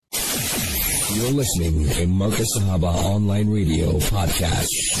You're listening to Marcus Sahaba Online Radio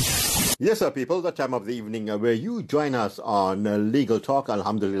Podcast. Yes, sir, people, the time of the evening where you join us on Legal Talk.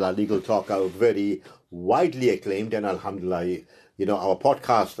 Alhamdulillah, Legal Talk are very widely acclaimed, and Alhamdulillah, you know, our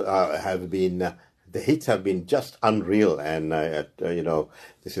podcast have been, the hits have been just unreal. And, you know,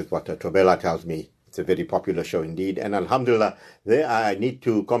 this is what Tobela tells me. It's a very popular show indeed. And Alhamdulillah, there I need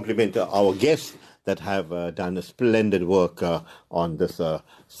to compliment our guests that have done a splendid work on this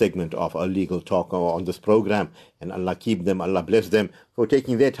segment of a Legal Talk or on this program. And Allah keep them, Allah bless them for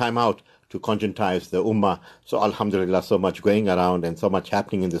taking their time out to conscientize the Ummah. So Alhamdulillah, so much going around and so much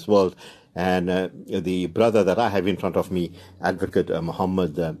happening in this world. And the brother that I have in front of me, Advocate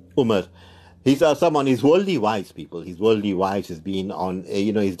Mohammed Omar, he's someone, he's worldly wise, people. He's worldly wise. He's been on,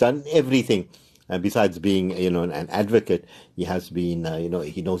 you know, he's done everything. Besides being, you know, an advocate, he has been, you know,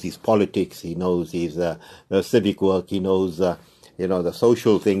 he knows his politics, he knows his civic work, he knows, you know, the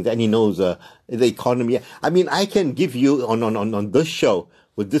social things, and he knows the economy. I mean, I can give you on this show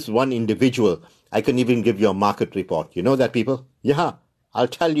with this one individual, I can even give you a market report. You know that, people? Yeah, I'll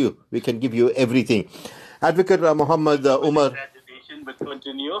tell you. We can give you everything. Advocate Mohammed Omar. But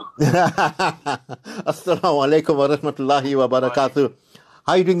continue. Assalamu alaikum wa rahmatullahi wa barakatuh.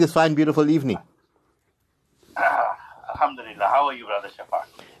 How are you doing this fine, beautiful evening? Alhamdulillah. How are you, Brother Shafaat?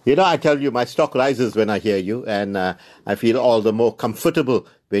 You know, I tell you, my stock rises when I hear you, and I feel all the more comfortable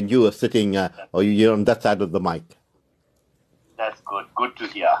when you are sitting or you're on that side of the mic. That's good. Good to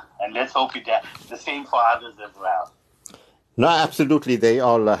hear. And let's hope it's the same for others as well. No, absolutely. They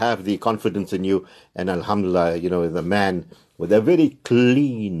all have the confidence in you. And Alhamdulillah, you know, the man with a very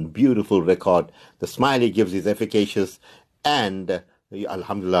clean, beautiful record. The smile he gives is efficacious. And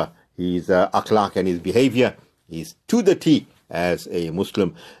Alhamdulillah, his akhlaq and his behavior is to the T as a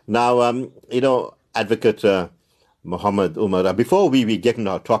Muslim. Now, you know, Advocate Mohammed Omar, before we get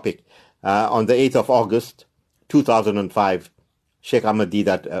into our topic, on the 8th of August, 2005, Sheikh Ahmad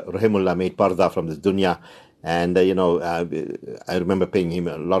Didat Rahimullah made parda from this dunya. And, you know, I remember paying him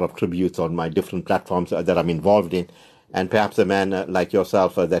a lot of tributes on my different platforms that I'm involved in. And perhaps a man like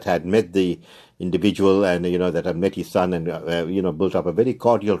yourself that had met the individual and, you know, that had met his son and, you know, built up a very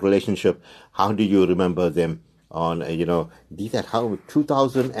cordial relationship. How do you remember them on, you know, Didat, how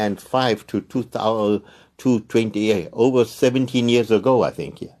 2005 to 2020, over 17 years ago, I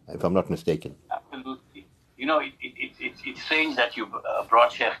think, if I'm not mistaken. Absolutely. You know, it's strange that you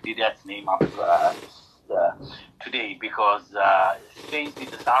brought Sheikh Didat's name up today, because strangely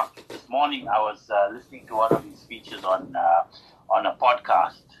this morning I was listening to one of his speeches on a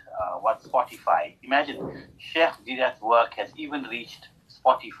podcast, Spotify. Imagine, Sheikh Didat's work has even reached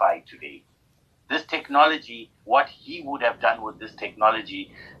Spotify today. This technology, what he would have done with this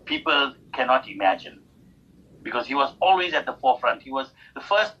technology, people cannot imagine, because he was always at the forefront. He was the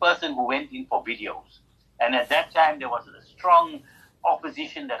first person who went in for videos, and at that time there was a strong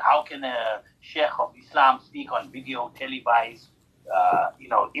opposition that how can a Sheikh of Islam speak on video, televised, you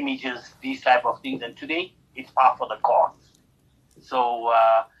know, images, these type of things. And today, it's par for the course. So,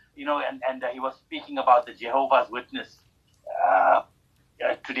 you know, and he was speaking about the Jehovah's Witness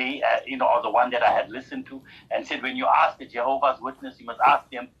today, you know, or the one that I had listened to, and said, when you ask a Jehovah's Witness, you must ask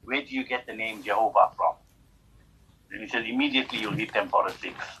them, where do you get the name Jehovah from? And he said, immediately you'll hit them for a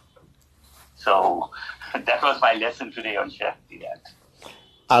 6. So that was my lesson today on Sheikh Didat.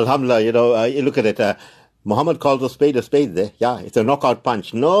 Alhamdulillah, you know, you look at it. Muhammad calls a spade there. Yeah, it's a knockout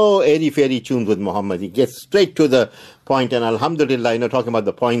punch. No airy-fairy tunes with Muhammad. He gets straight to the point. And Alhamdulillah, you know, talking about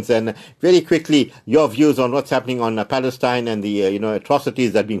the points. And very quickly, your views on what's happening on Palestine and the, you know,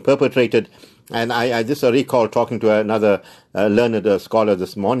 atrocities that are being perpetrated. And I just recall talking to another learned scholar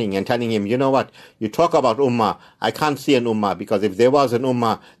this morning and telling him, you know what, you talk about Ummah. I can't see an Ummah, because if there was an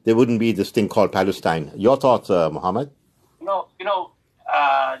Ummah, there wouldn't be this thing called Palestine. Your thoughts, Muhammad?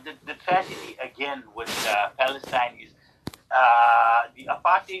 The tragedy again with Palestine is the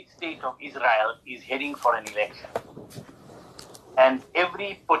apartheid state of Israel is heading for an election. And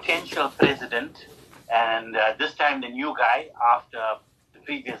every potential president, and this time the new guy after the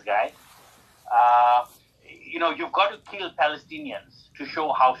previous guy, you know, you've got to kill Palestinians to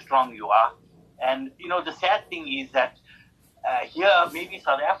show how strong you are. And, you know, the sad thing is that here maybe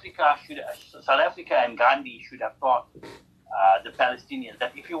South Africa and Gandhi should have taught the Palestinians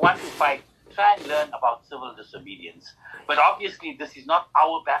that if you want to fight, try and learn about civil disobedience. But obviously this is not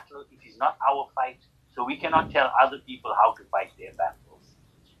our battle, it is not our fight, so we cannot tell other people how to fight their battles.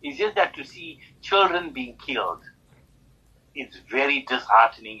 It's just that to see children being killed, it's very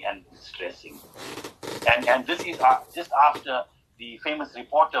disheartening and distressing. And this is just after the famous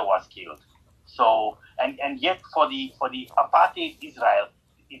reporter was killed. So, and yet for the apartheid Israel,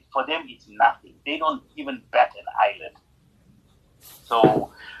 for them, it's nothing. They don't even bat an eyelid.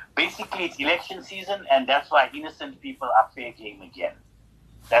 So basically, it's election season, and that's why innocent people are fair game again.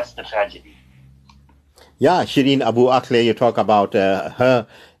 That's the tragedy. Yeah, Shireen Abu Akleh, you talk about her,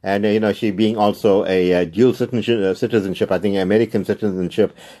 and she being also a dual citizenship, I think American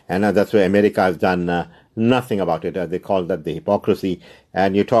citizenship, and that's where America has done nothing about it. They call that the hypocrisy.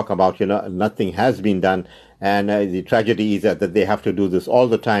 And you talk about nothing has been done, and the tragedy is that they have to do this all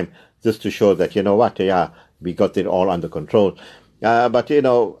the time just to show that we got it all under control. But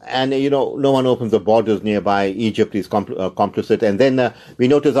no one opens the borders nearby. Egypt is complicit. And then we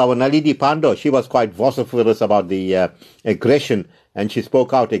notice our Nalini Pandor, she was quite vociferous about the aggression, and she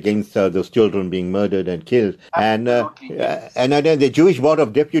spoke out against those children being murdered and killed. And then the Jewish Board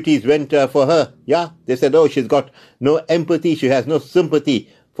of Deputies went for her. Yeah, they said, oh, she's got no empathy, she has no sympathy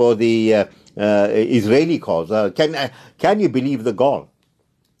for the Israeli cause. Can you believe the gall?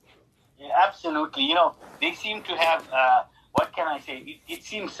 Yeah, absolutely. They seem to have. What can I say? It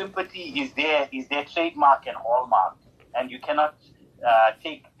seems sympathy is their trademark and hallmark, and you cannot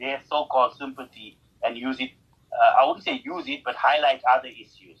take their so-called sympathy and use it. I wouldn't say use it, but highlight other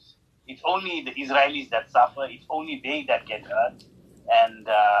issues. It's only the Israelis that suffer. It's only they that get hurt, and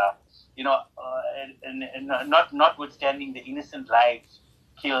notwithstanding the innocent lives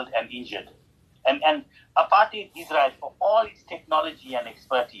killed and injured, and apartheid Israel, for all its technology and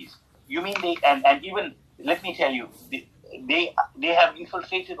expertise, you mean they and even let me tell you. They have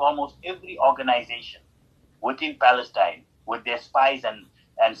infiltrated almost every organization within Palestine with their spies and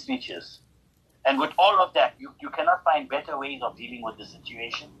snitches. And with all of that, you cannot find better ways of dealing with the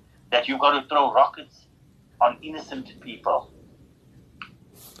situation, that you've got to throw rockets on innocent people.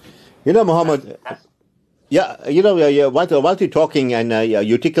 Mohammed, while you're talking, and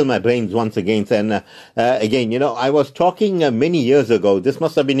you tickle my brains once again, and again, I was talking many years ago, this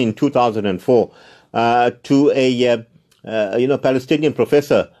must have been in 2004, to a Palestinian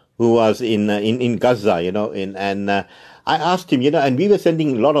professor who was in Gaza, and I asked him, and we were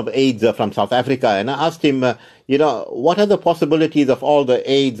sending a lot of aids from South Africa, and I asked him, what are the possibilities of all the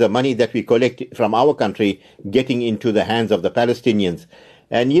aids, the money that we collect from our country getting into the hands of the Palestinians?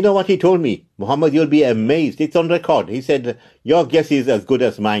 And you know what he told me? Mohammed, you'll be amazed. It's on record. He said, your guess is as good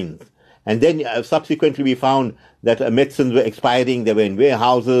as mine. And then subsequently we found that medicines were expiring. They were in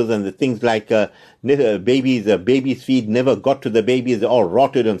warehouses, and the things like babies' feed never got to the babies. They all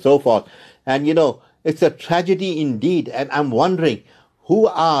rotted and so forth. And, it's a tragedy indeed. And I'm wondering, who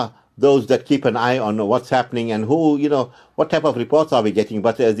are those that keep an eye on what's happening, and who, what type of reports are we getting?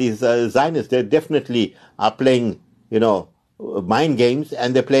 But these Zionists, they definitely are playing, mind games,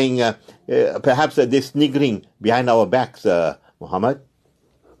 and they're playing, perhaps they're sniggering behind our backs, Mohammed.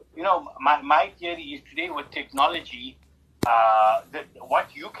 My theory is today with technology, what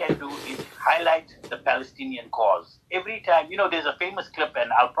you can do is highlight the Palestinian cause. Every time, there's a famous clip,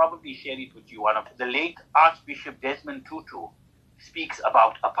 and I'll probably share it with you. One of the late Archbishop Desmond Tutu speaks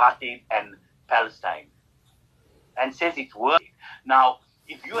about apartheid and Palestine and says it's worth it. Now,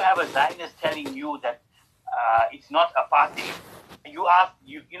 if you have a Zionist telling you that it's not apartheid,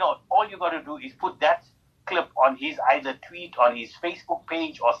 all you got to do is put that clip on his either tweet, on his Facebook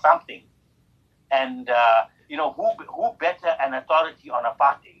page or something. And, who better an authority on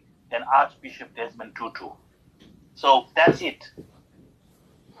apartheid than Archbishop Desmond Tutu? So that's it.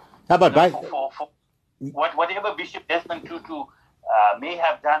 How about whatever Bishop Desmond Tutu may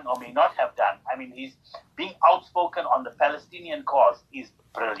have done or may not have done, he's being outspoken on the Palestinian cause is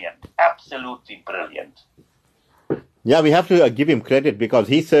brilliant. Absolutely brilliant. Yeah, we have to give him credit, because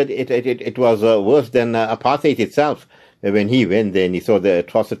he said it was worse than apartheid itself when he went there and he saw the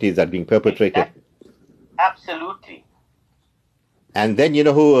atrocities that are being perpetrated. Absolutely. And then you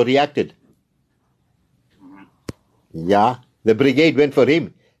know who reacted? Mm-hmm. Yeah, the brigade went for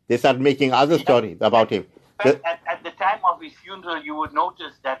him. They started making other stories about him. At the time of his funeral, you would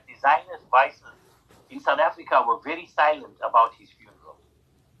notice that the Zionist voices in South Africa were very silent about his funeral.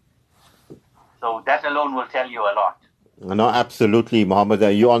 So that alone will tell you a lot. No, absolutely, Mohammed.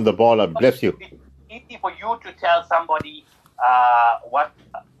 You're on the ball. Bless you. It's easy for you to tell somebody what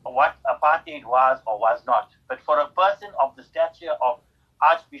apartheid was or was not. But for a person of the stature of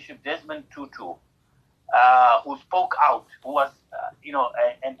Archbishop Desmond Tutu, who spoke out, who was,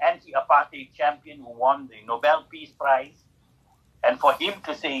 an anti-apartheid champion who won the Nobel Peace Prize, and for him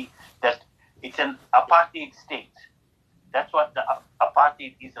to say that it's an apartheid state, that's what the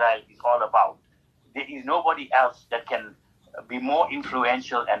apartheid Israel is all about. There is nobody else that can be more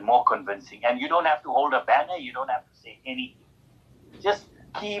influential and more convincing. And you don't have to hold a banner. You don't have to say anything. Just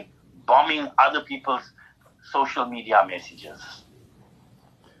keep bombing other people's social media messages.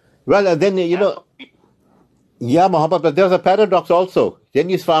 Well, then, yeah, Mohammed, but there's a paradox also. Then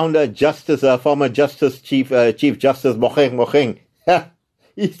you found a justice, former justice, Chief Justice Mokheng.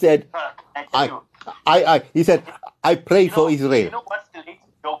 He said, he said, I pray for Israel. You know what's the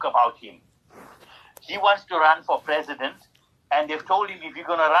latest joke about him? He wants to run for president, and they've told him if you're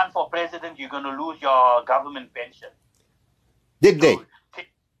going to run for president, you're going to lose your government pension. Did they?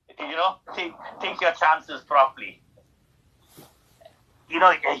 Take your chances properly.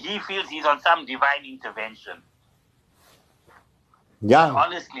 He feels he's on some divine intervention. Yeah. And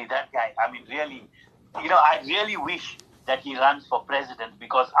honestly, that guy, I mean, really, I really wish that he runs for president,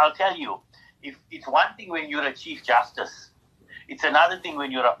 because I'll tell you, if it's one thing when you're a chief justice, it's another thing when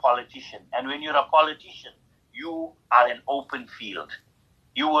you're a politician. And when you're a politician, you are an open field.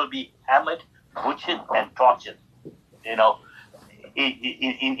 You will be hammered, butchered, and tortured, in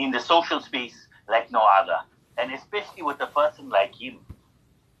the social space like no other. And especially with a person like him,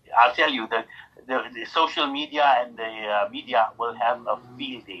 I'll tell you that the social media and the media will have a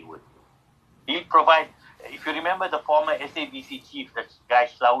field day with. He'll provide, if you remember the former SABC chief, that guy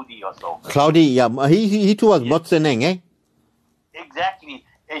Cloudy or so. Cloudy, yeah. He too was Motseneng, eh? Exactly.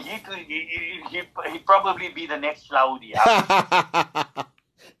 He'd probably be the next Cloudy.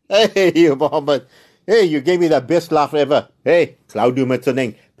 Hey, Mohammed. Hey, you gave me the best laugh ever. Hey, Cloudy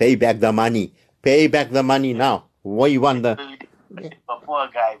Motseneng, pay back the money. Pay back the money now. What you want the... A poor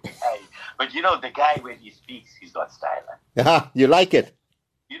guy. But the guy, when he speaks, he's got style. You like it?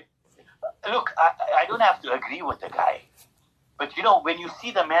 Look, I don't have to agree with the guy. But, when you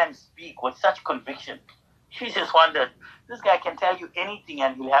see the man speak with such conviction, you just wonder, this guy can tell you anything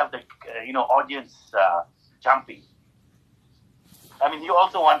and he'll have the, audience jumping. I mean, he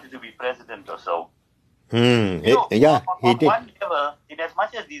also wanted to be president or so. He did. One level, in as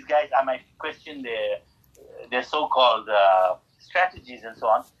much as these guys, I might question their so-called strategies and so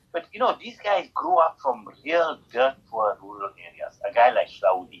on, but these guys grew up from real dirt poor rural areas. A guy like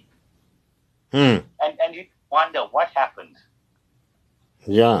Shaudi, and you wonder what happened.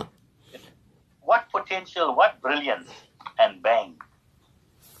 Yeah. What potential? What brilliance? And bang,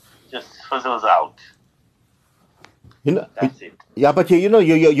 just fizzles out. That's it. Yeah, but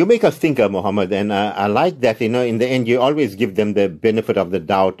you make us think, Mohammed, and I like that. In the end, you always give them the benefit of the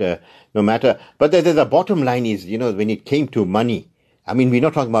doubt, no matter. But there's a bottom line is, when it came to money, I mean, we're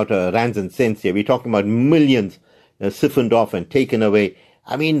not talking about rands and cents here. We're talking about millions siphoned off and taken away.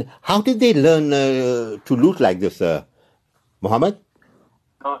 I mean, how did they learn to loot like this, Mohammed?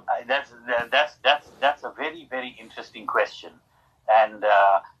 No, that's a very, very interesting question. And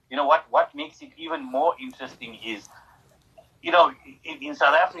what makes it even more interesting is, in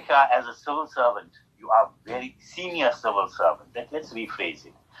South Africa, as a civil servant, you are very senior civil servant. Let's rephrase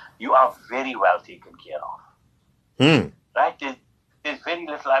it. You are very well taken care of. Right? There's very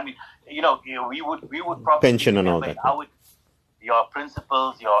little. I mean, we would probably pension and all that. Your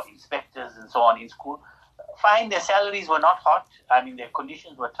principals, your inspectors, and so on in school. Fine, their salaries were not hot. I mean, their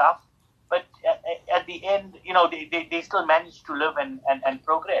conditions were tough. But at the end, they still managed to live and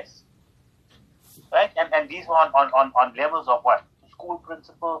progress. Right? And these were on levels of what? School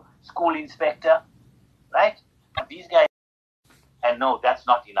principal, school inspector. Right? These guys, and no, that's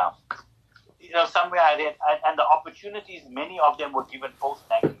not enough. Somewhere I read, and the opportunities, many of them were given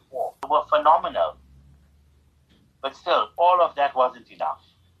post-94, were phenomenal. But still, all of that wasn't enough.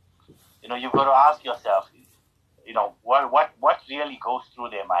 You've got to ask yourself, what really goes through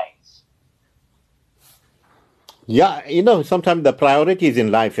their minds? Yeah, sometimes the priorities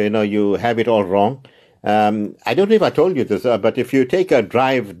in life, you have it all wrong. I don't know if I told you this, but if you take a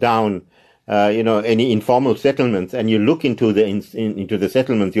drive down, any informal settlements and you look into the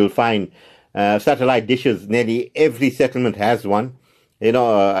settlements, you'll find satellite dishes. Nearly every settlement has one.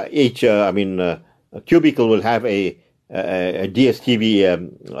 Each, a cubicle will have a DSTV,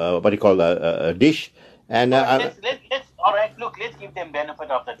 a dish. And let's all right. Look, let's give them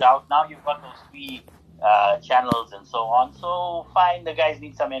benefit of the doubt. Now you've got those free channels and so on. So fine, the guys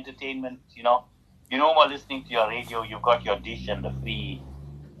need some entertainment. More listening to your radio. You've got your dish and the free,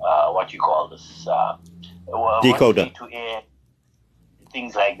 decoder to air,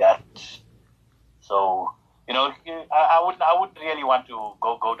 things like that. So I wouldn't really want to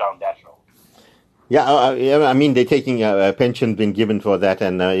go down that road. Yeah, I mean, they're taking a pension being given for that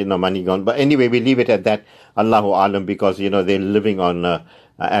and, money gone. But anyway, we leave it at that, Allahu Alam, because, they're living on,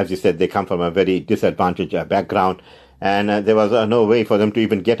 as you said, they come from a very disadvantaged background. And there was no way for them to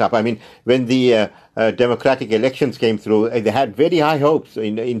even get up. I mean, when the democratic elections came through, they had very high hopes.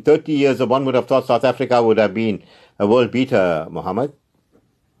 In 30 years, one would have thought South Africa would have been a world beater, Mohammed.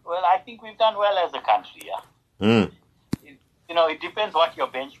 Well, I think we've done well as a country, yeah. it depends what your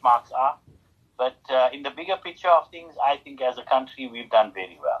benchmarks are. But in the bigger picture of things, I think as a country we've done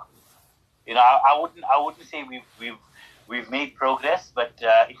very well. I wouldn't say we've made progress, but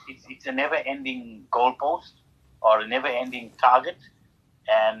it's a never-ending goalpost or a never-ending target.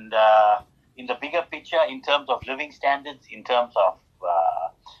 And in the bigger picture, in terms of living standards, in terms of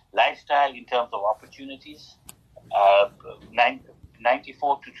lifestyle, in terms of opportunities,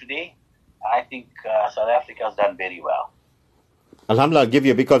 94 to today, I think South Africa has done very well. Alhamdulillah, I'll give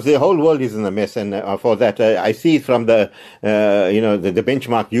you, because the whole world is in a mess, and for that, I see from the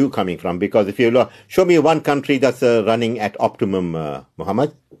benchmark you coming from, because if you show me one country that's running at optimum,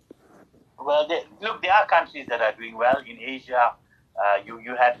 Mohammed. Well, there are countries that are doing well. In Asia,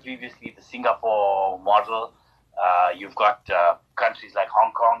 you had previously the Singapore model. You've got countries like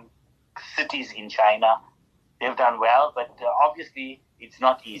Hong Kong, cities in China. They've done well, but obviously it's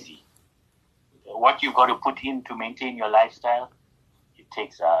not easy. What you've got to put in to maintain your lifestyle, it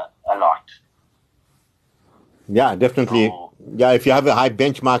takes a lot. Yeah, definitely. So, if you have a high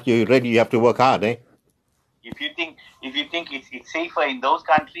benchmark, you have to work hard, eh? If you think it's safer in those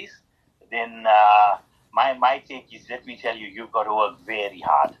countries, then my take is, let me tell you, you've got to work very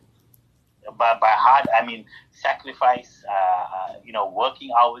hard. By hard, I mean sacrifice.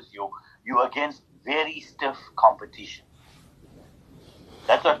 Working hours. You're against very stiff competition.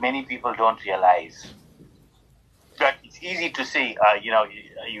 That's what many people don't realize. But it's easy to say,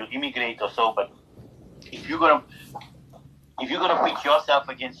 you immigrate or so, but if you're gonna put yourself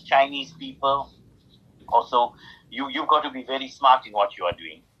against Chinese people, also you've got to be very smart in what you are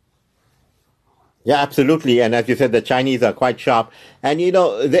doing. Yeah, absolutely. And as you said, the Chinese are quite sharp. And,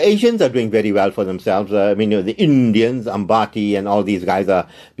 the Asians are doing very well for themselves. The Indians, Ambati, and all these guys are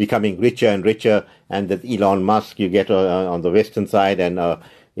becoming richer and richer. And that Elon Musk you get on the western side, and,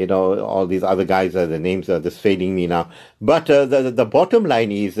 all these other guys, the names are just fading me now. But the bottom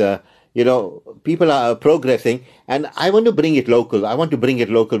line is, people are progressing. And I want to bring it local.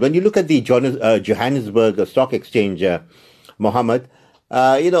 When you look at the Johannesburg Stock Exchange, Mohammed,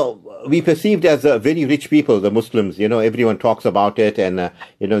 we perceived as very rich people, the Muslims, everyone talks about it, and,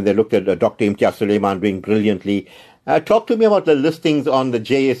 they looked at Dr. Imtiaz Suleiman doing brilliantly. Talk to me about the listings on the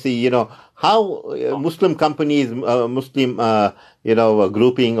JSE, how Muslim companies, Muslim,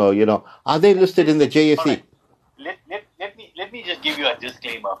 grouping, or, are they listed in the JSE? Right. Let me just give you a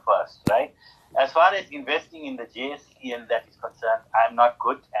disclaimer first, right? As far as investing in the JSE and that is concerned, I'm not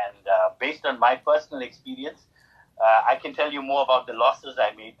good, and based on my personal experience, I can tell you more about the losses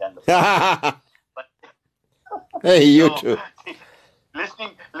I made than the profits. But hey, you too.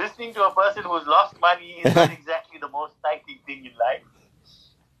 Listening to a person who's lost money is not exactly the most exciting thing in life.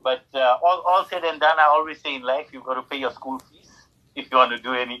 But all said and done, I always say in life, you've got to pay your school fees if you want to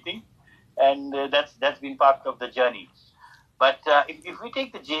do anything, and that's been part of the journey. But if we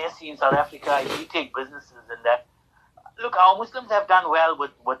take the JSE in South Africa, if we take businesses and that, look, our Muslims have done well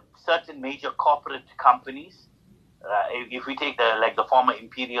with certain major corporate companies. If we take the former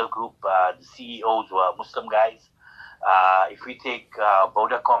Imperial Group, the CEOs were Muslim guys. If we take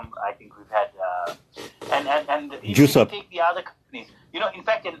Vodacom, I think we've had, and if we take the other companies, in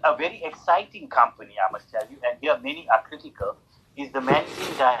fact, a very exciting company, I must tell you, and here many are critical, is the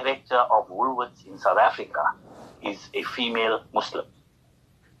managing director of Woolworths in South Africa is a female Muslim.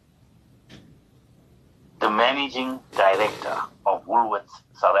 The managing director of Woolworths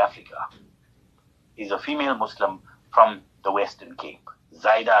South Africa is a female Muslim from the Western Cape,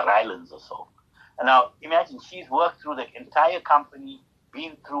 Zaida Rylands or so. And now imagine she's worked through the entire company,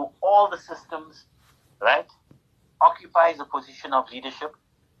 been through all the systems, right? Occupies a position of leadership,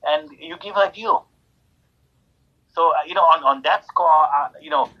 and you give her due. So, on that score,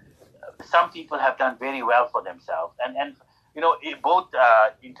 some people have done very well for themselves. And both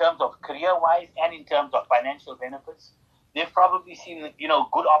in terms of career-wise and in terms of financial benefits, they've probably seen,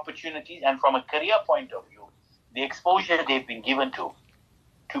 good opportunities. And from a career point of view, the exposure they've been given to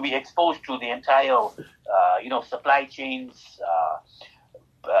be exposed to the entire, supply chains,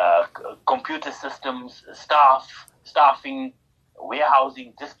 computer systems, staffing,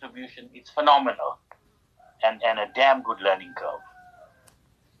 warehousing, distribution, it's phenomenal. And a damn good learning curve.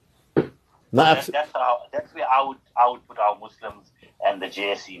 That's where I would put our Muslims and the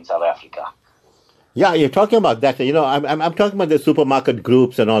JSE in South Africa. Yeah, you're talking about that. I'm talking about the supermarket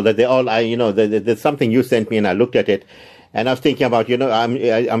groups and all that. They all, there's something you sent me and I looked at it, and I was thinking about,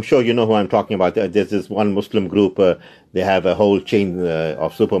 I'm sure you know who I'm talking about. There's this one Muslim group. They have a whole chain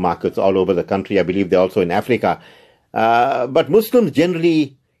of supermarkets all over the country. I believe they're also in Africa. But Muslims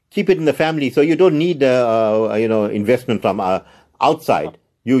generally keep it in the family, so you don't need, investment from outside.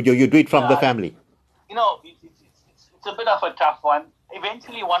 You do it from the family. it's a bit of a tough one.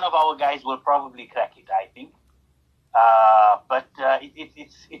 Eventually, one of our guys will probably crack it, I think. But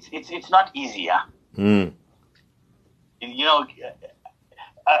it's not easy. Mm. You know,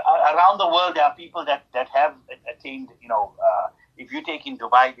 around the world, there are people that have attained, if you take in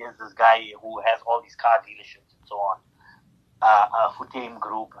Dubai, there's this guy who has all these car dealerships and so on. Futem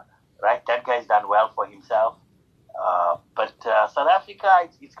Group, right? That guy's done well for himself. But South Africa,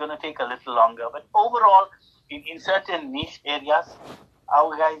 it's going to take a little longer. But overall, in certain niche areas,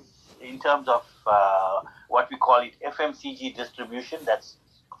 our guys, in terms of what we call it FMCG distribution, that's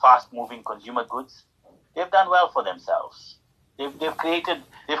fast-moving consumer goods, they've done well for themselves. They've created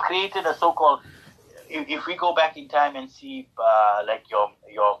a so-called. If we go back in time and see like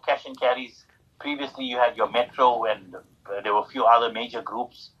your cash and carries, previously you had your Metro and there were a few other major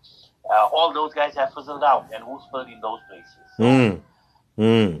groups. All those guys have fizzled out, and who's filled in those places?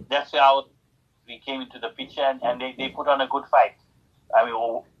 So that's how we came into the picture, and they put on a good fight. I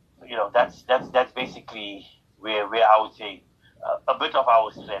mean, that's basically where I would say a bit of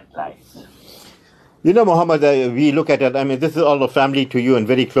our strength lies. Mohammed, we look at it, I mean, this is all a family to you and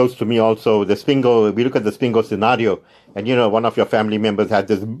very close to me also. The Spingo, we look at the Spingo scenario, and, one of your family members had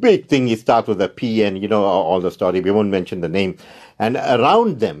this big thing, he starts with a P and, all the story, we won't mention the name. And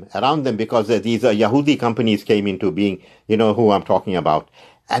around them, because these Yahudi companies came into being, who I'm talking about.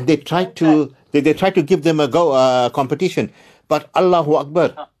 And they tried to, they tried to give them a go, competition. But Allahu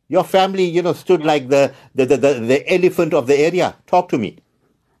Akbar, your family, stood like the elephant of the area. Talk to me.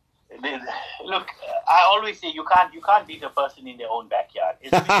 Look, I always say you can't beat a person in their own backyard.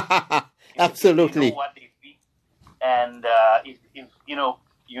 Absolutely. They know what they beat, and if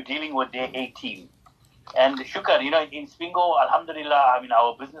you're dealing with their A team, and Shukar, in Spingo, Alhamdulillah, I mean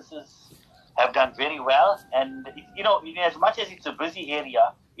our businesses have done very well, and in as much as it's a busy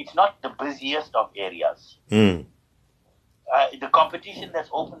area, it's not the busiest of areas. The competition that's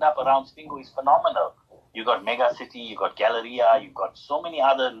opened up around Spingo is phenomenal. You got Mega City, you got Galleria, you've got so many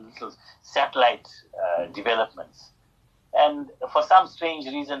other little satellite developments. And for some strange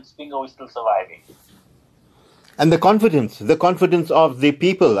reason, Spingo is still surviving. And the confidence of the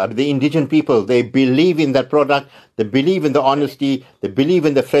people, the indigenous people, they believe in that product, they believe in the honesty, they believe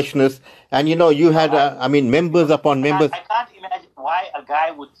in the freshness. And you had, members upon members. I can't imagine why a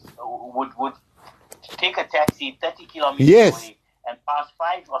guy would take a taxi 30 kilometers away and pass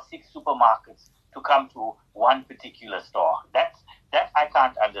 5 or 6 supermarkets to come to one particular store. That I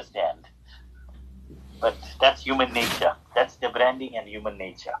can't understand. But that's human nature. That's the branding and human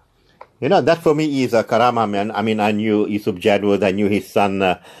nature. That for me is a karama, man. I mean, I knew Yusuf Jadwood, I knew his son,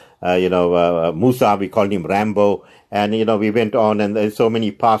 Musa, we called him Rambo. And, we went on and there's so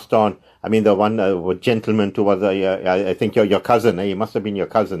many passed on. I mean, the one gentleman who was, I think your cousin, he must have been your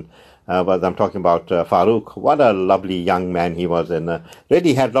cousin. But I'm talking about Farouk. What a lovely young man he was. And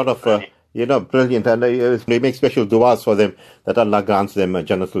really had a lot of... brilliant. And they make special du'as for them that Allah grants them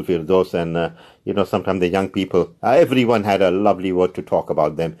Jannatul Firdaus. And, sometimes the young people, everyone had a lovely word to talk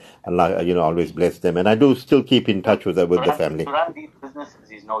about them. Allah, always bless them. And I do still keep in touch with the family. To run these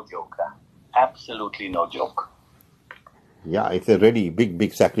businesses is no joke. Absolutely no joke. Yeah, it's a really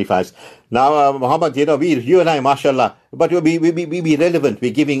big sacrifice. Now, Mohammed, you and I, mashallah, but we'll be relevant.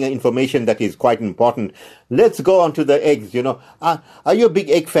 We're giving information that is quite important. Let's go on to the eggs, Are you a big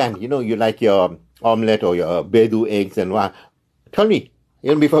egg fan? You like your omelette or your bedu eggs and what? Tell me,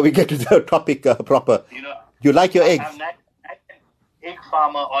 before we get to the topic proper, you like your eggs? I'm not an egg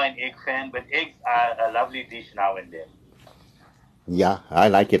farmer or an egg fan, but eggs are a lovely dish now and then. Yeah, I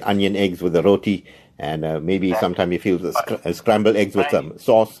like it. Onion eggs with the roti. And maybe sometimes you feel the scrambled eggs with some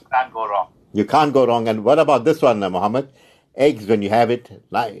sauce. You can't go wrong. You can't go wrong. And what about this one, Mohammed? Eggs, when you have it,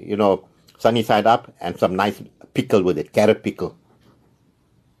 like, sunny side up and some nice pickle with it, carrot pickle.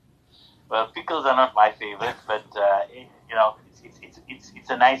 Well, pickles are not my favorite, but, it's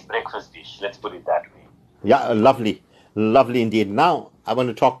a nice breakfast dish. Let's put it that way. Yeah, lovely. Lovely indeed. Now, I want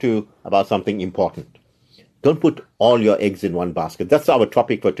to talk to you about something important. Don't put all your eggs in one basket. That's our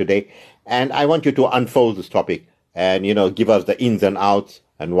topic for today. And I want you to unfold this topic and, give us the ins and outs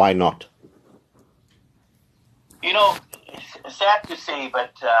and why not. It's sad to say,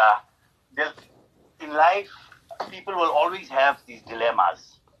 but in life, people will always have these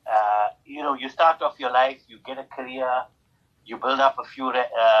dilemmas. You start off your life, you get a career, you build up a few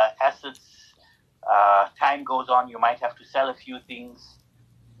assets. Time goes on, you might have to sell a few things.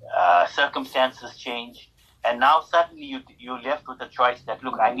 Circumstances change. And now suddenly you're left with a choice that,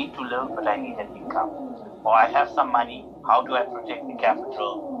 look, I need to live, but I need an income. Or I have some money, how do I protect the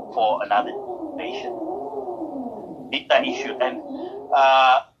capital for another nation? It's an issue. And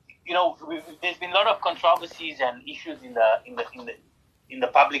there's been a lot of controversies and issues in the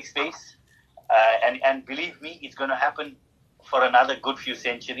public space, and believe me, it's going to happen for another good few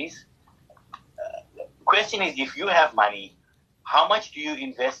centuries. Question is, if you have money, how much do you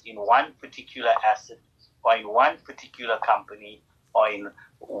invest in one particular asset, or in one particular company, or in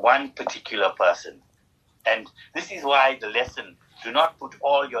one particular person? And this is why the lesson, do not put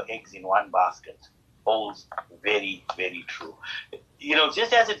all your eggs in one basket, holds very, very true.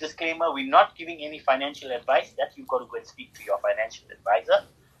 Just as a disclaimer, we're not giving any financial advice. That you've got to go and speak to your financial advisor.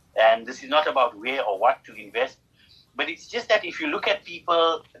 And this is not about where or what to invest. But it's just that if you look at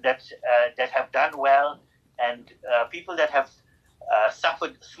people that have done well, and people that have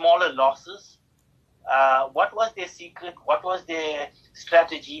suffered smaller losses, what was their secret? What was their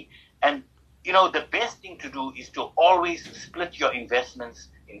strategy? And the best thing to do is to always split your investments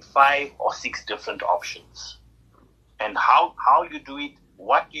in 5 or 6 different options. And how you do it,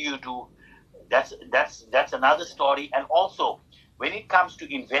 what do you do, that's another story. And also, when it comes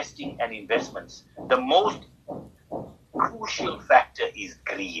to investing and investments, the most crucial factor is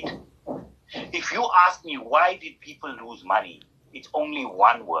greed. If you ask me why did people lose money, it's only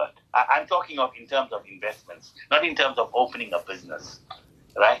one word. I'm talking of in terms of investments, not in terms of opening a business,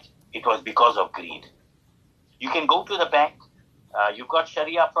 right? It was because of greed. You can go to the bank, you've got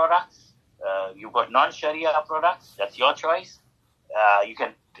Sharia products, you've got non-Sharia products, that's your choice. You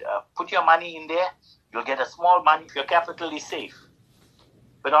can put your money in there, you'll get a small money, your capital is safe.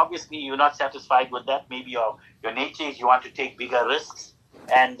 But obviously you're not satisfied with that. Maybe your nature is you want to take bigger risks,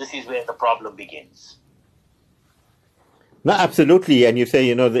 and this is where the problem begins. No, absolutely. And you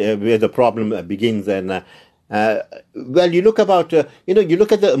say, where the problem begins. And, you look about, you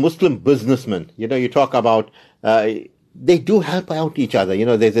look at the Muslim businessmen, you talk about, they do help out each other.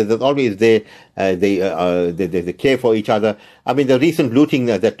 There's always they care for each other. I mean, the recent looting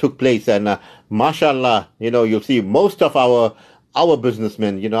that took place, and mashallah, you'll see most of our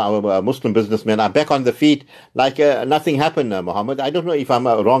businessmen, our Muslim businessmen are back on the feet like nothing happened, Mohammed. I don't know if I'm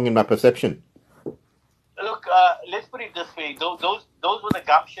wrong in my perception. Look, let's put it this way. Those with the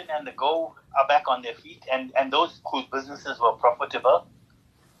gumption and the go are back on their feet, and those whose businesses were profitable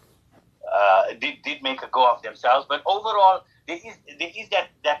did make a go of themselves. But overall, there is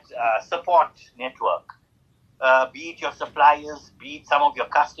that support network, be it your suppliers, be it some of your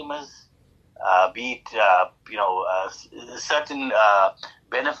customers, be it certain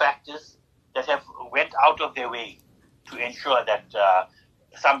benefactors that have went out of their way to ensure that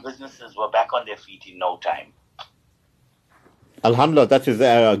some businesses were back on their feet in no time. Alhamdulillah, that is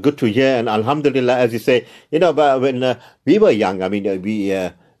good to hear. And Alhamdulillah, as you say, but when we were young, I mean,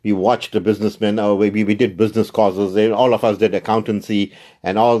 we watched the businessmen, or we did business courses, all of us did accountancy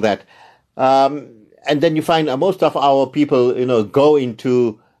and all that. And then you find most of our people, go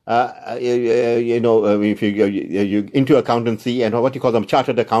into, if you into accountancy and what you call them,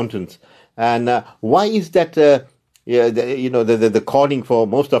 chartered accountants. And why is that? The calling for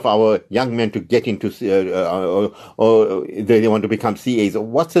most of our young men to get into, or they want to become CAs.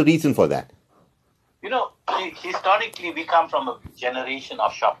 What's the reason for that? Historically, we come from a generation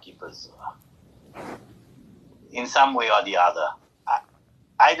of shopkeepers, in some way or the other.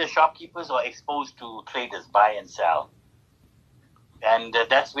 Either shopkeepers or exposed to traders, buy and sell, and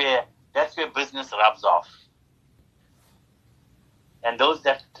that's where business rubs off. And those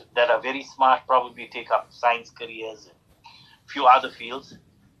that are very smart probably take up science careers and a few other fields.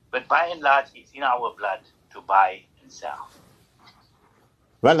 But by and large, it's in our blood to buy and sell.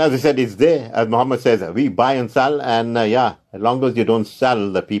 Well, as I said, it's there. As Muhammad says, we buy and sell. And as long as you don't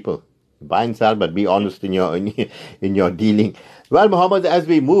sell the people, buy and sell, but be honest in your dealing. Well, Muhammad, as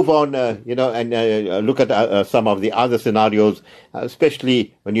we move on, and look at some of the other scenarios,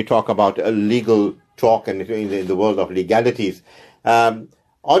 especially when you talk about legal talk and in the world of legalities,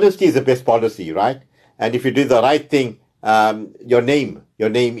 honesty is the best policy, right? And if you do the right thing, your name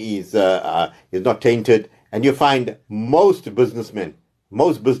is not tainted. And you find most businessmen, the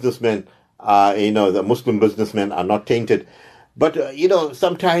Muslim businessmen are not tainted. But,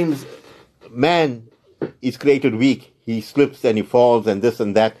 sometimes man is created weak. He slips and he falls and this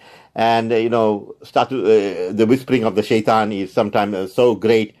and that. And, the whispering of the shaitan is sometimes so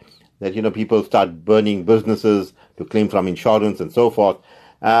great that, people start burning businesses to claim from insurance and so forth.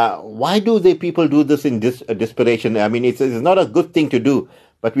 Why do people do this in desperation? I mean, it's not a good thing to do,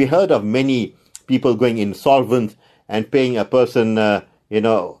 but we heard of many people going insolvent and paying a person,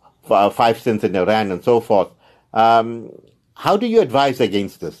 for 5 cents in a rand and so forth. How do you advise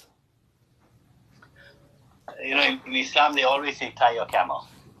against this? In Islam, they always say, tie your camel.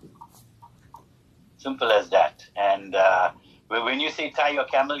 Simple as that. And when you say tie your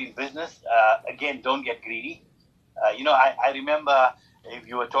camel in business, again, don't get greedy. I remember, if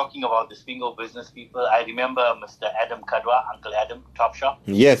you were talking about the Spingo business people, I remember Mr. Adam Kadwa, Uncle Adam, Top Shop.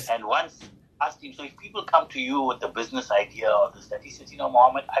 Yes. And once asked him, so if people come to you with a business idea or this, that, he says,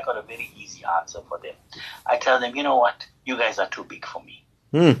 Mohammed, I got a very easy answer for them. I tell them, you know what? You guys are too big for me.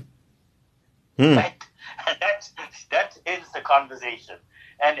 Right? And that ends the conversation.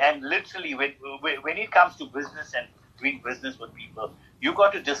 And literally, when it comes to business and doing business with people, you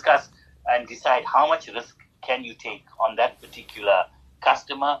got to discuss and decide how much risk can you take on that particular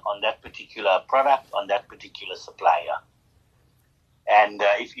customer, on that particular product, on that particular supplier. And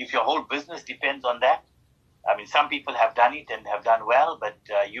if your whole business depends on that, I mean, some people have done it and have done well, but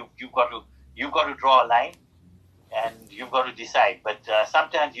you've got to draw a line and you've got to decide. But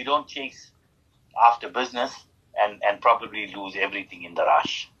sometimes you don't chase after business and probably lose everything in the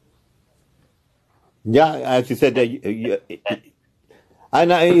rush. Yeah, as you said,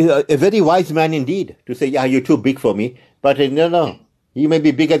 and a very wise man indeed to say, yeah, you're too big for me. But no, you may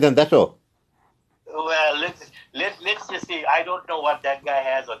be bigger than that. Well, let's just say I don't know what that guy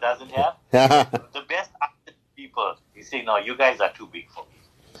has or doesn't have. The best people, you say, no, you guys are too big for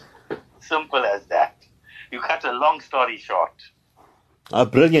me. Simple as that. You cut a long story short.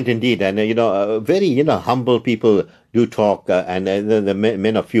 Brilliant indeed, and very humble people do talk, and the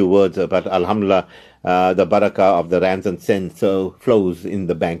men of few words. But Alhamdulillah, the barakah of the rands and cents flows in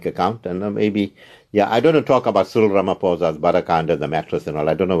the bank account, and maybe, I don't know, talk about Cyril Ramaphosa's barakah under the mattress and all.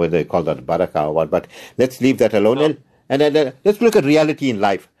 I don't know whether they call that barakah or what, but let's leave that alone. No. And let's look at reality in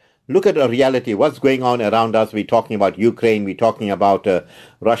life. Look at a reality. What's going on around us? We're talking about Ukraine. We're talking about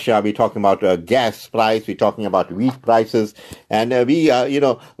Russia. We're talking about gas price. We're talking about wheat prices. And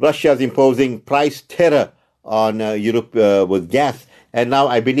Russia's imposing price terror on Europe with gas. And now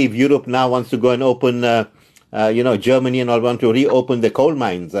I believe Europe now wants to go and open, Germany and all want to reopen the coal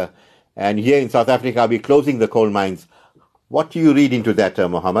mines. And here in South Africa, we're closing the coal mines. What do you read into that,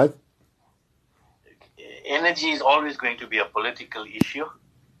 Mohammed? Energy is always going to be a political issue.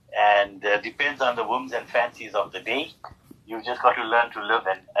 And depends on the whims and fancies of the day. You've just got to learn to live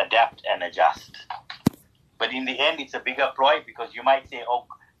and adapt and adjust. But in the end, it's a bigger ploy because you might say,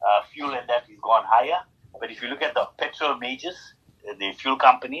 fuel and that has gone higher. But if you look at the petrol majors, the fuel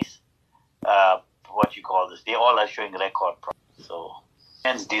companies, they all are showing record profit. So,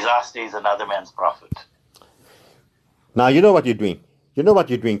 man's disaster is another man's profit. Now, you know what you're doing. You know what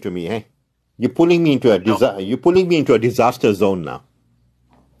you're doing to me, eh? You're pulling me into a disaster zone now.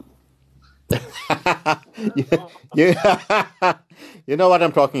 You know what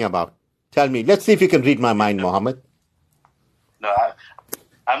I'm talking about. Tell me. Let's see if you can read my mind, Mohammed. No,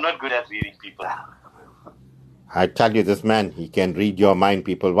 I'm not good at reading people. I tell you, this man, he can read your mind,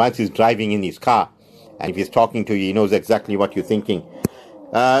 people. Once he's driving in his car, and if he's talking to you, he knows exactly what you're thinking.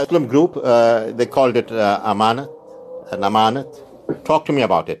 Muslim group, they called it Amanat. Talk to me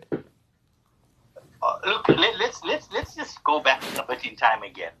about it. Look, let's just go back a bit in time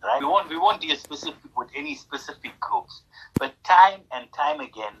again, right? We won't deal specific with any specific groups, but time and time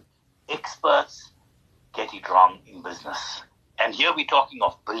again, experts get it wrong in business. And here we're talking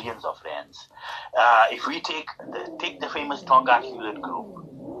of billions of rands. If we take the famous Tonga Hewlett Group,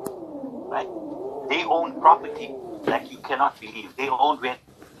 right? They own property like you cannot believe. They own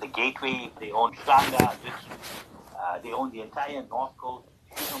the Gateway, they own Shanga, they own the entire North Coast,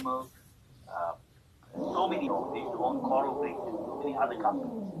 Sugar Mills, so many own. They used to own Coral Break, so many other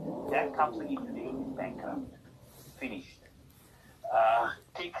companies. That company today is bankrupt, finished.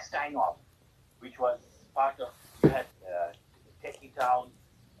 Take Steinhoff, which was part of, you had Techie Town,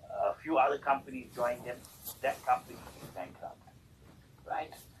 a few other companies joined them. That company is bankrupt,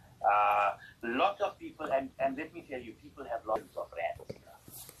 right? Lots of people, and let me tell you, people have lots of rands.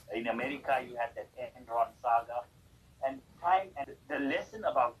 In America, you had that Enron saga, and the lesson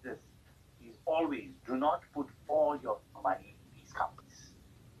about this is always do not put all your money in these companies.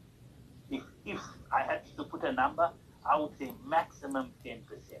 If I had to put a number, I would say maximum 10%.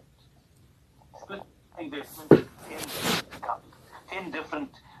 Split investment in 10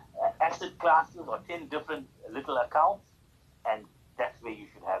 different asset classes or 10 different little accounts, and that's where you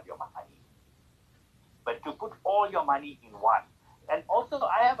should have your money. But to put all your money in one. And also,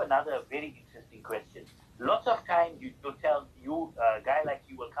 I have another very interesting question. Lots of times you'll tell a guy like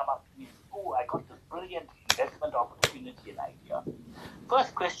you will come up to me and say, oh, I got this brilliant investment opportunity and idea.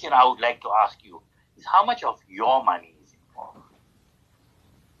 First question I would like to ask you is how much of your money is involved?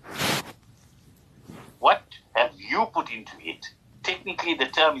 What have you put into it? Technically, the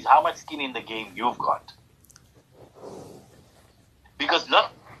term is how much skin in the game you've got. Because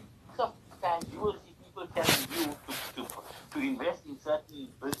lots of times you will see people telling you to invest in certain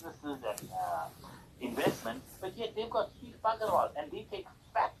businesses and investments, but yet they've got huge bugger all, and they take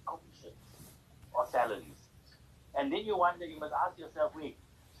fat commissions or salaries. And then you wonder, you must ask yourself, wait,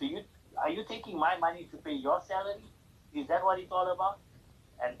 so are you taking my money to pay your salary? Is that what it's all about?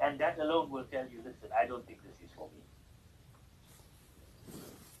 And that alone will tell you, listen, I don't think this is for me.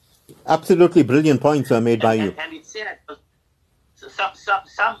 Absolutely brilliant points are made by you. And it's sad.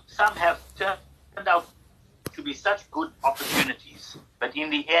 Some have turned out to be such good opportunities, but in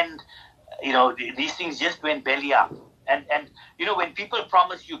the end, these things just went belly up. And when people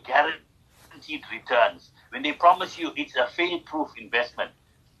promise you guaranteed returns, when they promise you it's a fail-proof investment,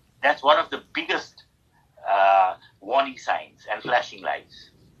 that's one of the biggest warning signs and flashing lights.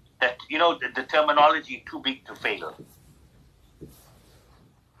 That, the terminology too big to fail.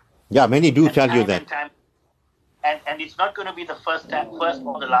 Yeah, many do tell you that. And it's not going to be the first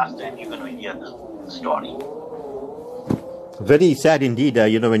or the last time you're going to hear the story. Very sad indeed,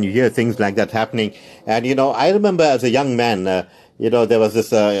 when you hear things like that happening. And, I remember as a young man, there was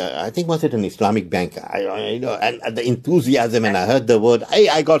this, I think was it an Islamic bank, and the enthusiasm, and I heard the word, hey,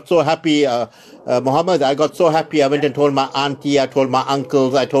 I got so happy, Mohammed, I got so happy, I went and told my auntie, I told my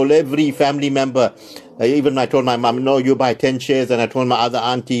uncles, I told every family member, even I told my mom, no, you buy 10 shares, and I told my other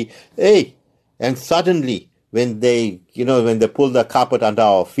auntie, hey, and suddenly, when they pulled the carpet under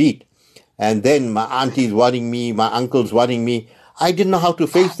our feet, and then my auntie's worrying me, my uncle's worrying me, I didn't know how to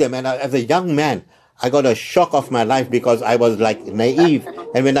face them, and as a young man, I got a shock of my life because I was like naive.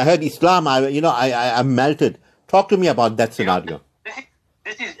 And when I heard Islam, I melted. Talk to me about that scenario.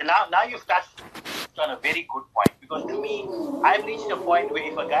 This is now you've touched on a very good point, because to me, I've reached a point where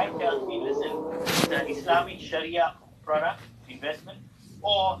if a guy tells me, listen, it's an Islamic Sharia product investment,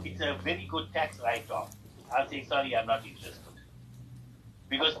 or it's a very good tax write-off, I'll say, sorry, I'm not interested.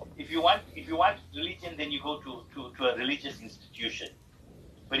 Because if you want religion, then you go to a religious institution.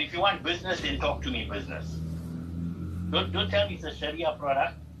 But if you want business, then talk to me business. Don't tell me it's a Sharia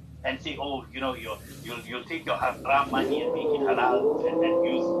product and say, oh, you'll take your haram money and make it halal and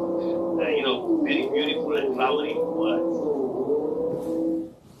use very beautiful and flowery words.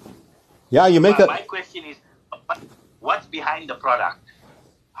 Yeah, you make My question is, what's behind the product?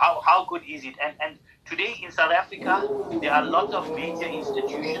 How good is it? And today in South Africa, there are lots of major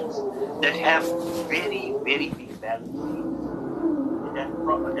institutions that have very, very big balance sheets that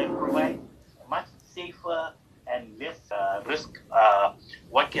provide much safer and less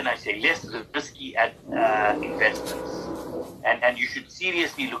less risky investments. And you should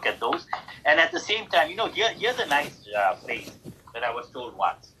seriously look at those. And at the same time, here's a nice phrase that I was told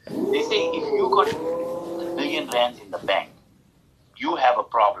once. They say, if you got R1 million in the bank, you have a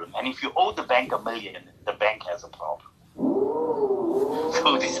problem. And if you owe the bank $1 million, the bank has a problem.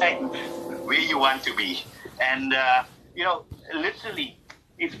 So decide where you want to be. And, literally,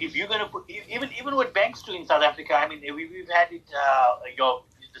 if you're going to put, even what banks do in South Africa, I mean, we've had it,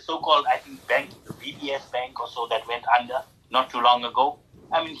 the so-called, I think, bank, the BDS bank or so that went under not too long ago.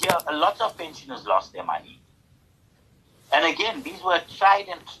 I mean, here, lots of pensioners lost their money. And again, these were tried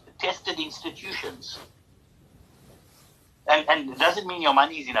and tested institutions. And it doesn't mean your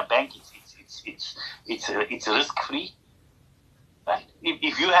money is in a bank. It's risk-free, right?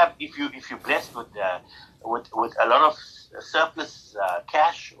 If you're blessed with a lot of surplus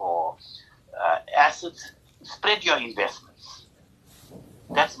cash or assets, spread your investments.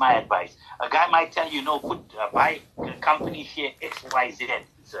 That's my advice. A guy might tell you, buy company share XYZ.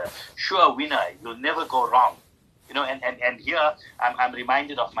 It's a sure winner. You'll never go wrong. And here I'm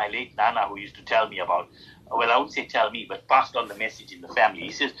reminded of my late Nana, who used to tell me about. Well, I wouldn't say tell me, but passed on the message in the family.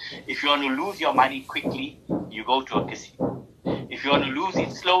 He says, if you want to lose your money quickly, you go to a casino. If you want to lose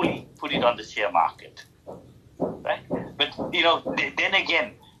it slowly, put it on the share market. Right? But, then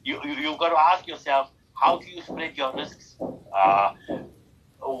again, you've got to ask yourself, how do you spread your risks?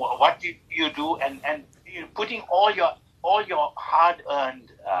 What do you do? And putting all your hard-earned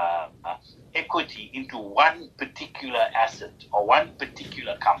equity into one particular asset or one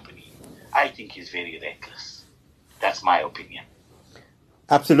particular company, I think is very reckless. That's my opinion.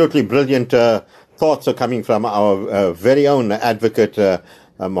 Absolutely brilliant thoughts are coming from our very own advocate,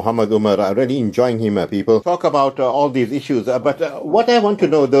 Mohammed Umar. I'm really enjoying him, people. Talk about all these issues. But what I want to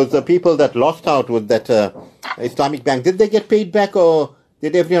know, those people that lost out with that Islamic bank, did they get paid back or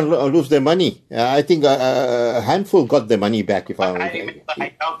did everyone lose their money? I think a handful got their money back.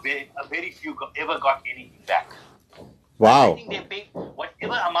 I doubt very few ever got anything back. Wow. I think they paid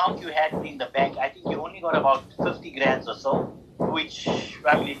whatever amount you had in the bank. I think you only got about 50 grand or so, which,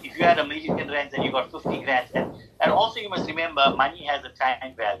 I mean, if you had $1 million and you got 50 grand. And also you must remember, money has a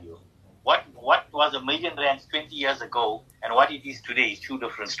time value. what was R1,000,000 20 years ago and what it is today is two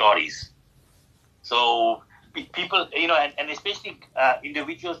different stories. So people, and especially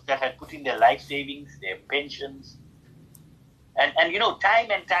individuals that had put in their life savings, their pensions, and time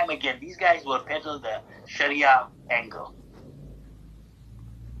and time again, these guys will peddle the Sharia angle.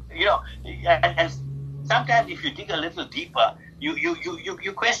 And sometimes if you dig a little deeper,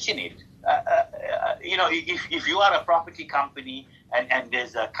 you question it. If you are a property company and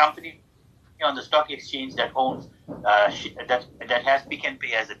there's a company on the stock exchange that owns that has Pick and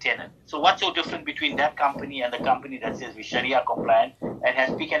Pay as a tenant. So what's so different between that company and the company that says we're Sharia compliant and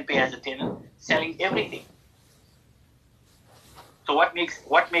has Pick and Pay as a tenant selling everything? So what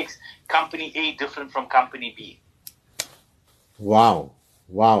makes company A different from company B? Wow.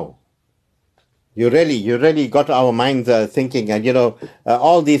 You really got our minds thinking, and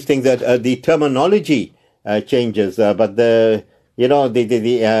all these things that the terminology changes, but the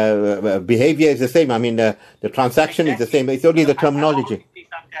behavior is the same. I mean, the transaction is the same. It's only the terminology.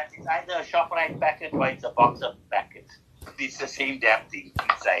 Sometimes it's either a Shafaat packet or it's a Boxer packet. It's the same damn thing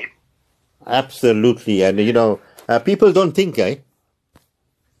inside. Absolutely, and people don't think, eh?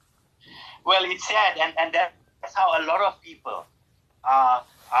 Well, it's sad, and that's how a lot of people are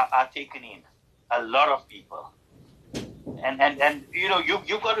taken in. A lot of people, and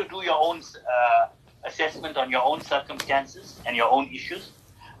you've got to do your own assessment on your own circumstances and your own issues,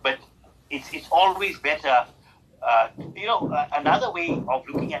 but it's always better. Another way of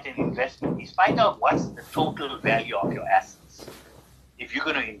looking at an investment is find out what's the total value of your assets if you're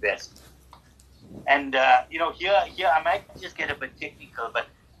going to invest. And here I might just get a bit technical, but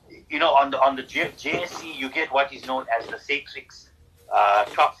on the JSE you get what is known as the Satrix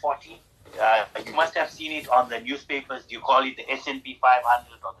Top 40. You must have seen it on the newspapers. You call it the S&P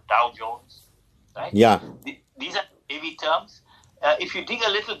 500 or the Dow Jones, right? Yeah. These are heavy terms. If you dig a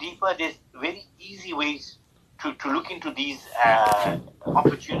little deeper, there's very easy ways to look into these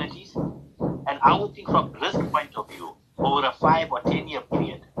opportunities. And I would think from risk point of view, over a 5 or 10 year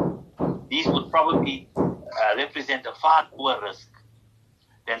period, these would probably represent a far lower risk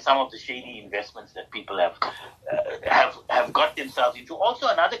than some of the shady investments that people have got themselves into. Also,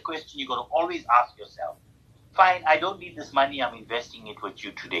 another question you got to always ask yourself: fine, I don't need this money, I'm investing it with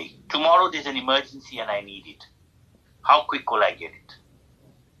you today. Tomorrow there's an emergency and I need it. How quick will I get it?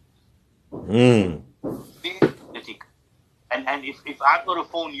 And if I've got to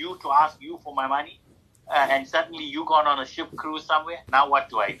phone you to ask you for my money, and suddenly you gone on a ship cruise somewhere, now what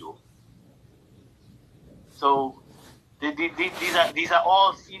do I do? So these are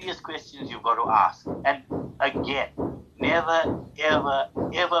all serious questions you've got to ask. And again, never, ever,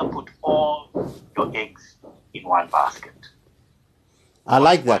 ever put all your eggs in one basket. I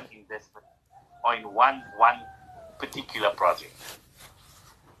like that. One investment or in one particular project.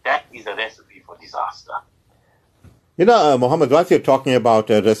 That is a recipe for disaster. Mohammed, once you're talking about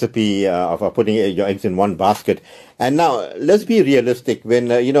a recipe of putting your eggs in one basket, and now let's be realistic. When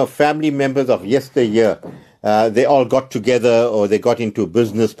family members of yesteryear, they all got together or they got into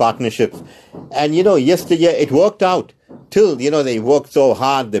business partnerships, and yesteryear it worked out till they worked so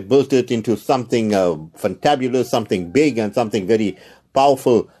hard, they built it into something fantabulous, something big, and something very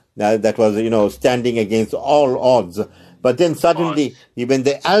powerful that was standing against all odds. But then suddenly, when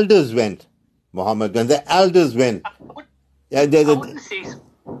the elders went, Mohammed, when the elders went, I wouldn't say so.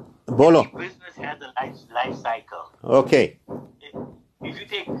 Bolo. Business has a life cycle. Okay. If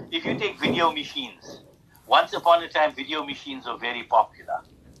you take video machines, once upon a time video machines were very popular.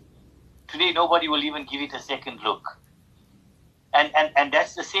 Today nobody will even give it a second look. And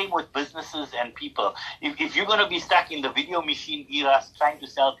that's the same with businesses and people. If you're going to be stuck in the video machine era trying to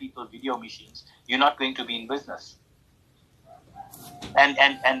sell people video machines, you're not going to be in business. And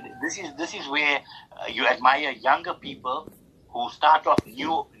this is where you admire younger people who start off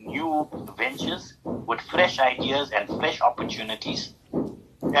new ventures with fresh ideas and fresh opportunities,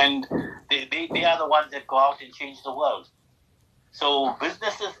 and they are the ones that go out and change the world. So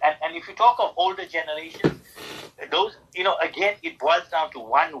businesses, and if you talk of older generations, those again it boils down to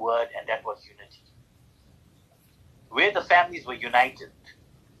one word, and that was unity. Where the families were united,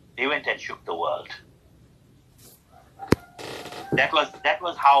 they went and shook the world. That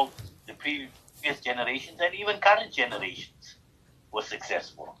was how the previous generations and even current generations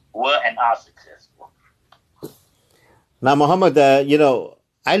were and are successful. Now, Mohammed,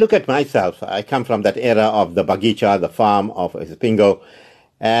 I look at myself. I come from that era of the Bagicha, the farm of Spingo,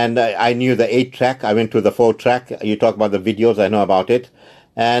 and I knew the 8-track. I went to the 4-track. You talk about the videos, I know about it.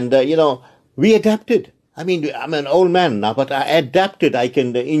 And, we adapted. I mean, I'm an old man now, but I adapted. I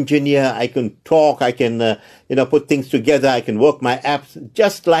can engineer, I can talk, I can, put things together, I can work my apps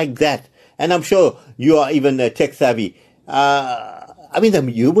just like that. and I'm sure you are even tech savvy. I mean, the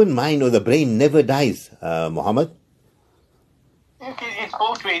human mind or the brain never dies, Mohammed. It's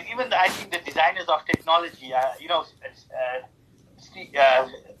both ways. Even I think the designers of technology, Steve,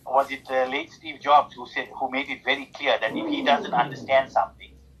 was it late Steve Jobs who made it very clear that if he doesn't understand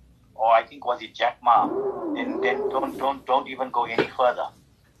something, or I think was it Jack Ma, then don't even go any further.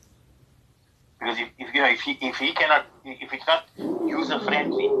 Because if it's not user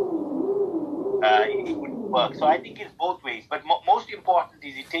friendly, it wouldn't work. So I think it's both ways. But most important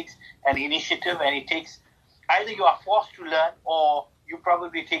is it takes an initiative, and it takes either you are forced to learn or you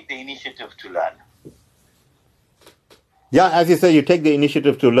probably take the initiative to learn. Yeah, as you say, you take the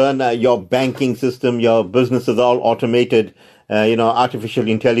initiative to learn. Your banking system, your business is all automated. Artificial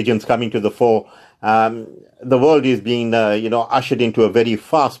intelligence coming to the fore. The world is being, ushered into a very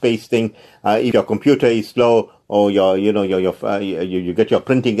fast-paced thing. If your computer is slow, or you get your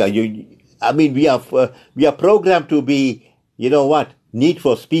printing, we are programmed to be, need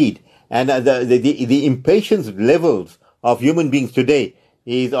for speed, and the impatience levels of human beings today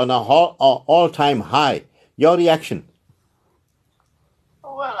is on a all-time high. Your reaction?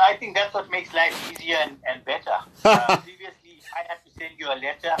 Well, I think that's what makes life easier and better. Previously, if I had to send you a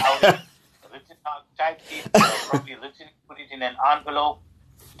letter, I would have written out, typed it, probably put it in an envelope,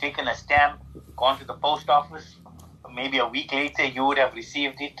 taken a stamp, gone to the post office. Maybe a week later, you would have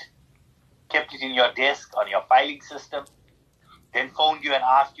received it, kept it in your desk on your filing system, then phoned you and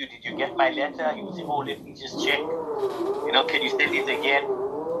asked you, did you get my letter? You would say, oh, let me just check. Can you send it again?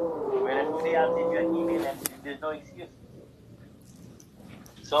 Whereas today, I'll send you an email and there's no excuse.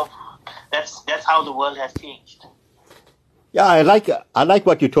 So that's how the world has changed. Yeah, I like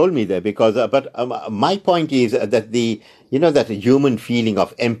what you told me there, because my point is that that human feeling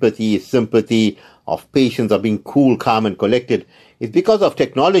of empathy, sympathy, of patience, of being cool, calm, and collected is because of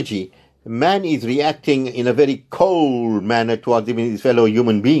technology. Man is reacting in a very cold manner towards even his fellow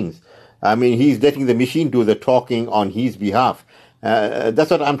human beings. I mean, he's letting the machine do the talking on his behalf.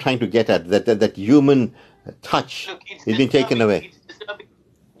 That's what I'm trying to get at. That human touch is being taken away. It's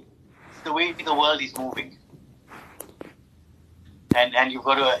the way the world is moving, and you've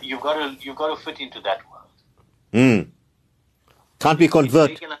got to fit into that world. Can't we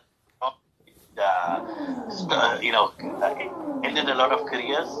convert? Ended a lot of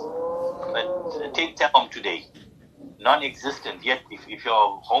careers, but take Telkom today, non-existent. Yet, if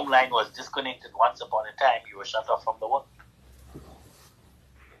your home line was disconnected once upon a time, you were shut off from the world.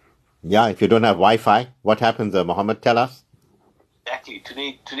 Yeah, if you don't have Wi-Fi, what happens, Mohammed? Tell us. Exactly.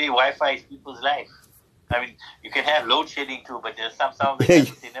 Today, Wi-Fi is people's life. I mean, you can have load shedding too, but there's some that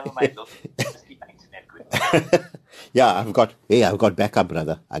say, never mind, load shedding, just keep my internet good. Yeah, I've got backup,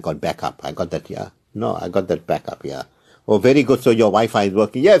 brother. I got backup. I got that, yeah. No, I got that backup, yeah. Oh, very good. So your Wi-Fi is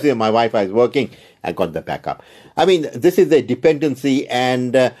working. Yes, my Wi-Fi is working. I got the backup. I mean, this is the dependency,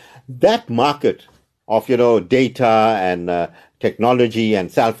 and that market of, data and technology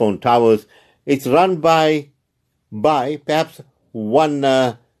and cell phone towers, it's run by perhaps one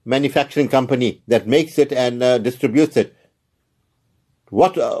manufacturing company that makes it and distributes it.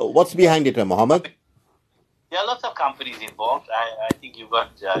 What's behind it, Mohammed? There are lots of companies involved. I think you've got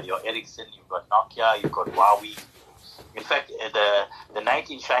your Ericsson, you've got Nokia, you've got Huawei. In fact, the knight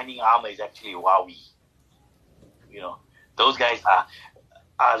in shining armor is actually Huawei. Those guys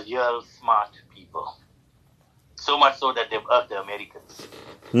are real smart people. So much so that they've irked the Americans.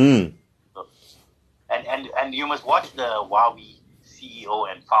 So, and you must watch the Huawei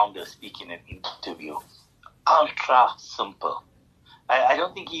CEO and founder speak in an interview. Ultra simple. I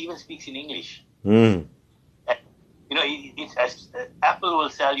don't think he even speaks in English. Apple will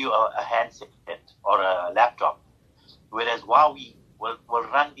sell you a handset or a laptop, whereas Huawei will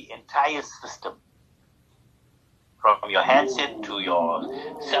run the entire system, from your handset to your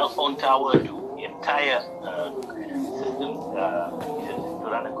cell phone tower to the entire system to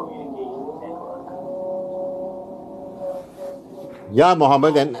run a communication network. Yeah,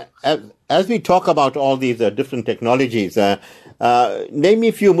 Mohammed, and as we talk about all these different technologies, name me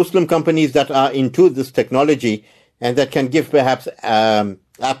a few Muslim companies that are into this technology and that can give perhaps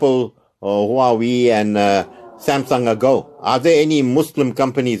Apple or Huawei and Samsung a go. Are there any Muslim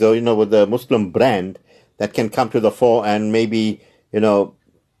companies or, with a Muslim brand that can come to the fore and maybe,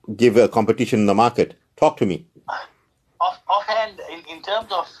 give a competition in the market? Talk to me. Offhand, in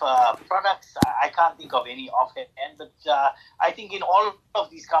terms of products, I can't think of any offhand, but I think in all of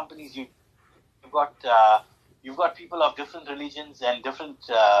these companies, you've got people of different religions and different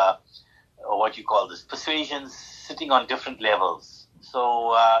persuasions sitting on different levels.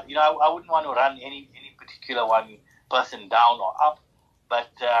 So I wouldn't want to run any particular one person down or up, but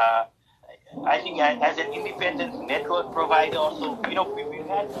I think as an independent network provider also, we've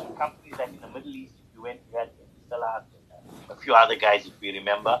had companies like in the Middle East, if you went, you had Salat and a few other guys, if we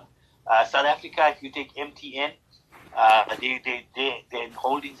remember. South Africa, if you take MTN, their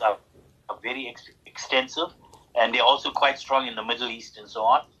holdings are very extensive, and they're also quite strong in the Middle East and so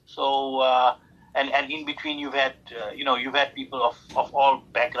on. So, and in between, you've had people of all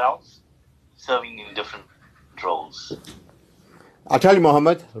backgrounds serving in different roles. I'll tell you,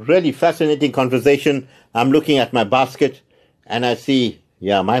 Mohammed, really fascinating conversation. I'm looking at my basket and I see,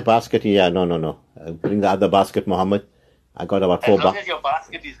 my basket. No. Bring the other basket, Mohammed. I got about 4 As long as your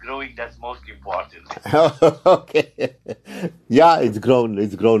basket is growing, that's most important. Okay. Yeah, it's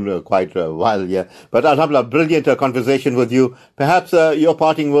grown quite well, yeah. But alhamdulillah, brilliant conversation with you. Perhaps your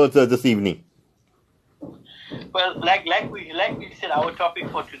parting words this evening. Well, like we said, our topic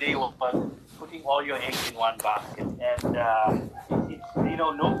for today was putting all your eggs in one basket, and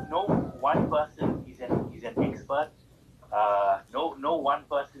no one person is an expert. No one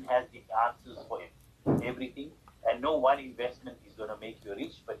person has the answers for everything, and no one investment is going to make you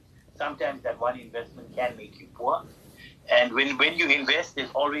rich. But sometimes that one investment can make you poor. And when you invest,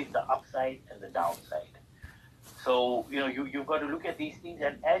 there's always the upside and the downside. So you've got to look at these things,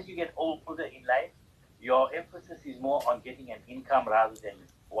 and as you get older in life, your emphasis is more on getting an income rather than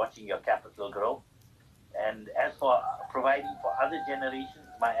watching your capital grow. And as for providing for other generations,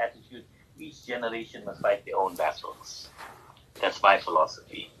 my attitude, each generation must fight their own battles. That's my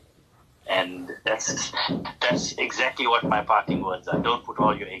philosophy. And that's exactly what my parting words are. Don't put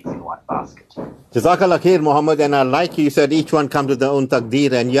all your eggs in one basket. Jazakallah khair, Mohammed. And I like you said each one comes with their own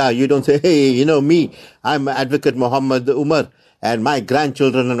taqdeer. And you don't say, hey, me, I'm Advocate Mohammed Umar, and my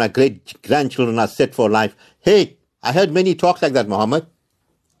grandchildren and my great-grandchildren are set for life. Hey, I heard many talks like that, Mohammed.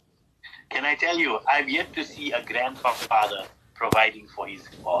 Can I tell you, I've yet to see a grandfather providing for his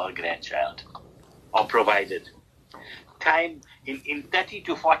or her grandchild, or provided. Time in 30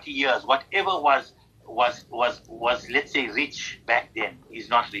 to 40 years, whatever was let's say rich back then is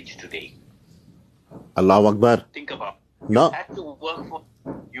not rich today. Allahu Akbar. Think about it. No. You've had to work for,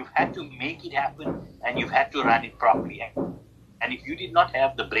 you've had to make it happen, and you've had to run it properly. And if you did not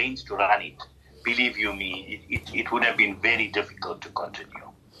have the brains to run it, believe you me, it would have been very difficult to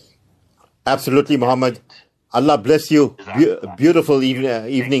continue. Absolutely, Mohammed. Allah bless you. Beautiful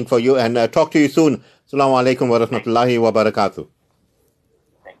evening for you, and talk to you soon. Assalamu alaikum wa rahmatullahi wa barakatuh.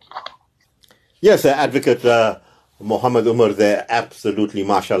 Thank you. Yes, Advocate Mohammed Umar there. Absolutely,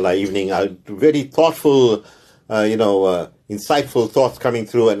 mashallah, evening. Very thoughtful, insightful thoughts coming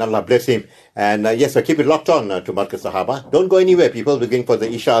through, and Allah bless him. And yes, keep it locked on to Markaz Sahaba. Don't go anywhere, people. We're going for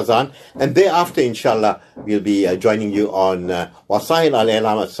the Isha Azan. And thereafter, inshallah, we'll be joining you on Wasail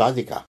al-Ilam al-Sadika.